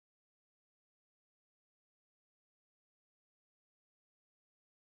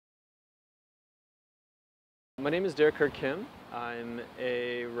My name is Kirk Kim. I'm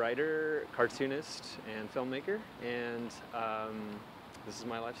a writer, cartoonist, and filmmaker, and this is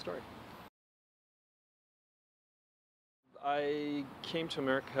my life story. I came to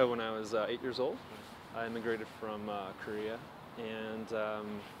America when I was 8 years old. I immigrated from Korea, and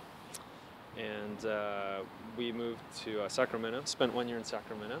we moved to Sacramento. Spent 1 year in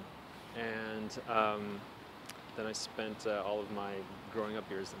Sacramento, and then I spent all of my growing up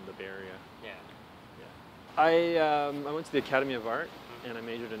years in the Bay Area. Yeah. I went to the Academy of Art, and I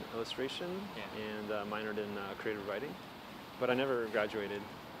majored in illustration and minored in creative writing, but I never graduated.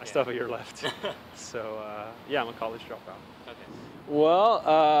 I still have a year left. So yeah, I'm a college dropout. Okay. Well,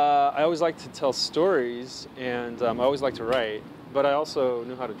 I always liked to tell stories, and I always liked to write, but I also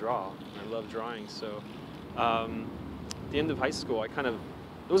knew how to draw. I love drawing, so at the end of high school, there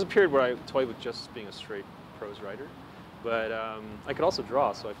was a period where I toyed with just being a straight prose writer, but I could also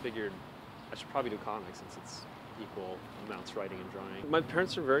draw, so I figured I should probably do comics since it's equal amounts writing and drawing. My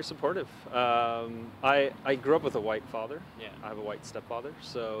parents are very supportive. I grew up with a white father. Yeah. I have a white stepfather,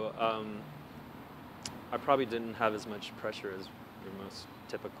 so I probably didn't have as much pressure as your most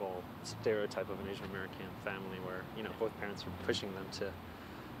typical stereotype of an Asian American family, where both parents are pushing them to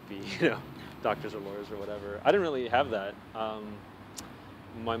be doctors or lawyers or whatever. I didn't really have that.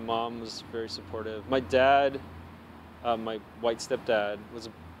 My mom was very supportive. My dad, my white stepdad, was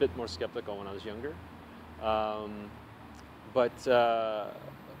a bit more skeptical when I was younger, but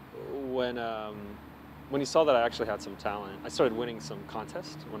when he saw that I actually had some talent, I started winning some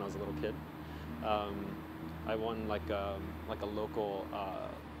contests when I was a little kid. I won like a local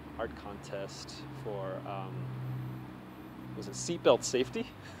art contest for was it seatbelt safety?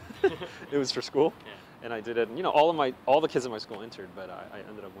 It was for school, and I did it. And, all the kids in my school entered, but I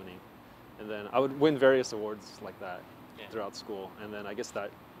ended up winning. And then I would win various awards like that throughout school, and then I guess that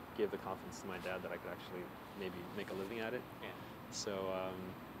gave the confidence to my dad that I could actually maybe make a living at it. Yeah. So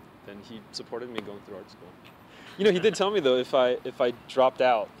then he supported me going through art school. He did tell me though, if I dropped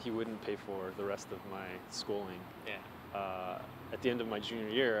out, he wouldn't pay for the rest of my schooling. Yeah. At the end of my junior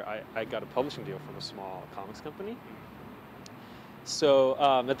year, I got a publishing deal from a small comics company. So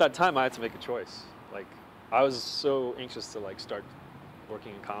at that time, I had to make a choice. Like, I was so anxious to start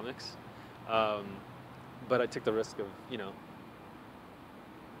working in comics, but I took the risk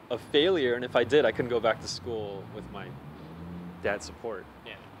of failure, and if I did, I couldn't go back to school with my dad's support.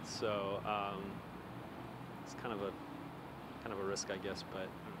 Yeah. So it's kind of a risk, I guess, but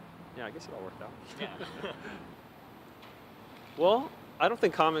yeah, I guess it all worked out. Yeah. Well, I don't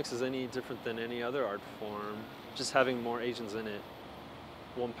think comics is any different than any other art form. Just having more Asians in it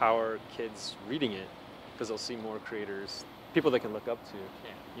will empower kids reading it, because they'll see more creators, people they can look up to,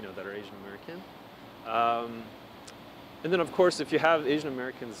 that are Asian American. And then, of course, if you have Asian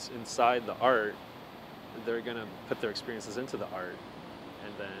Americans inside the art, they're going to put their experiences into the art,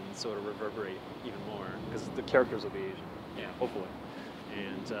 and then sort of reverberate even more, because the characters will be Asian, hopefully.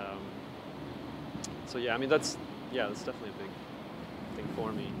 And so, yeah, I mean, that's definitely a big thing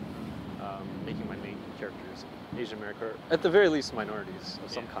for me, making my main characters Asian American, or at the very least minorities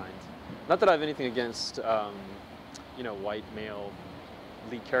of some kind. Not that I have anything against, white male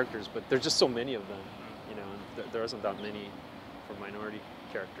lead characters, but there's just so many of them. And there isn't that many for minority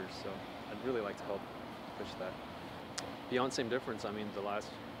characters, so I'd really like to help push that. Beyond Same Difference, I mean, the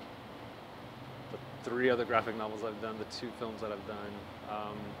 3 other graphic novels I've done, the 2 films that I've done,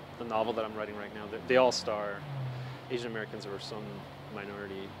 the novel that I'm writing right now, they all star Asian Americans or some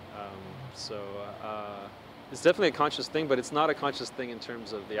minority. So it's definitely a conscious thing, but it's not a conscious thing in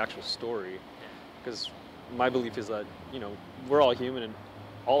terms of the actual story, because my belief is that, we're all human, and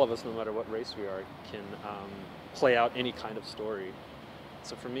all of us, no matter what race we are, can play out any kind of story.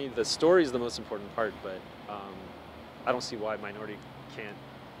 So for me, the story is the most important part, but I don't see why minority can't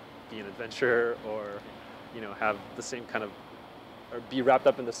be an adventurer, or have the same kind of, or be wrapped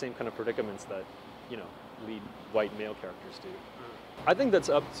up in the same kind of predicaments that lead white male characters do. I think that's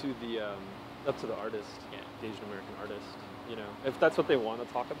up to the artist, the Asian American artist. If that's what they want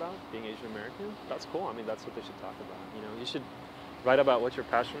to talk about, being Asian American, that's cool. I mean, that's what they should talk about. You should write about what you're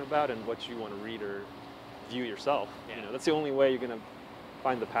passionate about and what you want to read or view yourself. That's the only way you're going to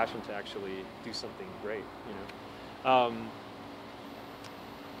find the passion to actually do something great.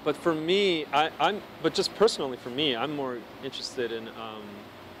 But for me, but just personally for me, I'm more interested in,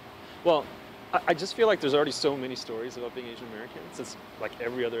 I just feel like there's already so many stories about being Asian American, since like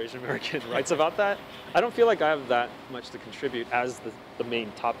every other Asian American writes about that. I don't feel like I have that much to contribute as the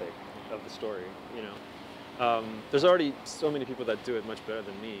main topic of the story. There's already so many people that do it much better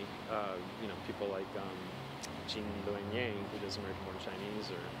than me. People like Jin Lo Yang, who does American Born Chinese,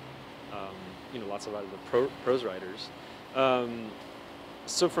 or lots of the prose writers.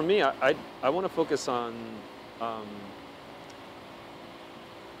 So for me, I want to focus on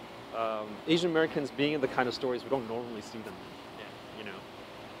Asian Americans being in the kind of stories we don't normally see them in.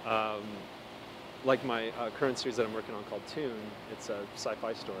 Like my current series that I'm working on called Tune, it's a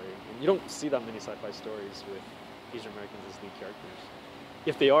sci-fi story. And you don't see that many sci-fi stories with Asian Americans as lead characters.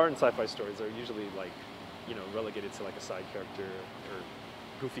 If they are in sci-fi stories, they're usually like, relegated to like a side character or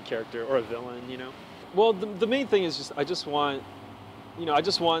goofy character or a villain, Well, the main thing is I just want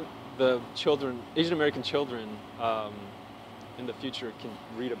the children, Asian American children, in the future can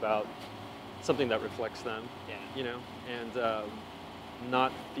read about something that reflects them, and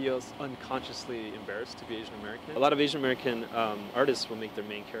not feel unconsciously embarrassed to be Asian American. A lot of Asian American artists will make their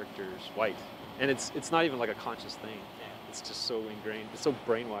main characters white, and it's not even like a conscious thing. It's just so ingrained, it's so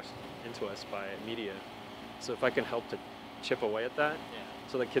brainwashed into us by media. So if I can help to chip away at that,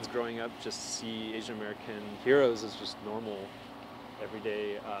 so that kids growing up just see Asian American heroes as just normal,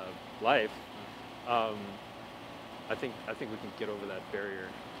 everyday life, I think we can get over that barrier.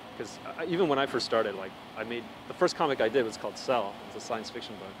 Because even when I first started, like the first comic I did was called Cell. It's a science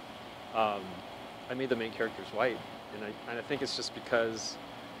fiction book. I made the main characters white, and I think it's just because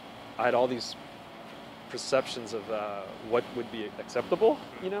I had all these perceptions of what would be acceptable,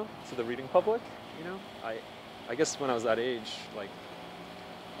 to the reading public. I guess when I was that age,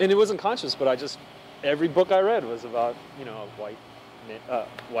 and it wasn't conscious, but every book I read was about a white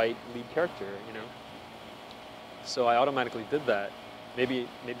lead character, So I automatically did that. Maybe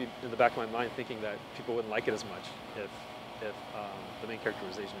in the back of my mind, thinking that people wouldn't like it as much if the main character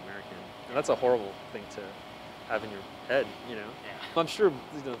was Asian American, and that's a horrible thing to have in your head, I'm sure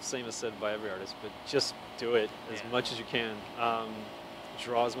the same is said by every artist, but just do it as much as you can.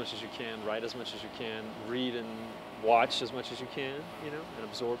 Draw as much as you can, write as much as you can, read and watch as much as you can, and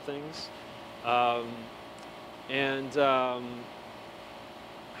absorb things, and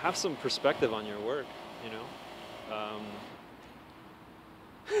have some perspective on your work,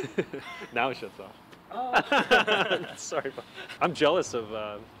 Now it shuts off. Oh. Sorry, I'm jealous of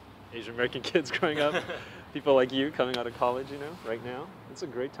Asian American kids growing up. People like you coming out of college, right now. It's a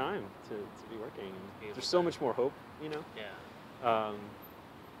great time to be working. There's so much more hope, Yeah.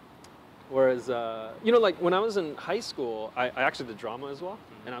 Whereas, like when I was in high school, I actually did drama as well,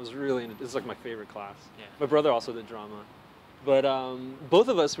 and I was really into, this is like my favorite class. Yeah. My brother also did drama, but both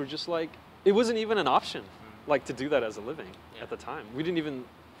of us were just like, it wasn't even an option, to do that as a living at the time. We didn't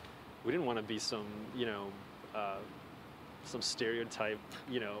want to be some, some stereotype,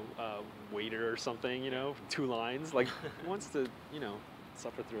 waiter or something, 2 lines. Who wants to,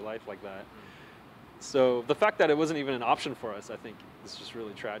 suffer through life like that? So the fact that it wasn't even an option for us, I think, is just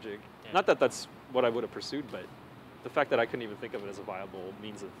really tragic. Yeah. Not that that's what I would have pursued, but the fact that I couldn't even think of it as a viable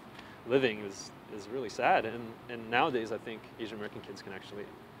means of living is really sad. And nowadays, I think Asian American kids can actually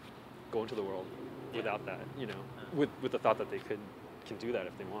go into the world without that, with the thought that they can do that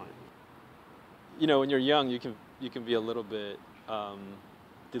if they want. When you're young, you can be a little bit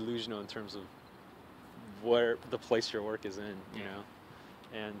delusional in terms of where the place your work is in,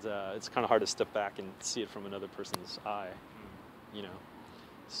 and it's kind of hard to step back and see it from another person's eye,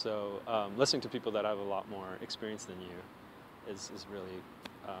 So listening to people that have a lot more experience than you is really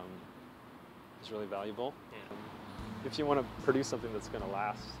valuable. Yeah. If you want to produce something that's going to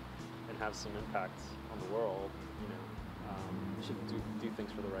last and have some impact on the world, you should do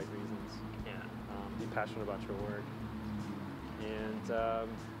things for the right reasons. Yeah. Be passionate about your work, and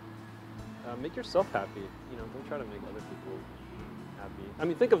make yourself happy. Don't try to make other people happy. I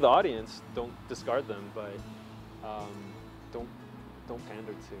mean, think of the audience. Don't discard them, but don't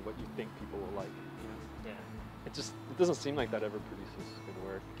pander to what you think people will like. Yeah. It doesn't seem like that ever produces good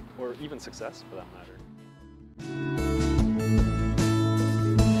work, or even success for that matter.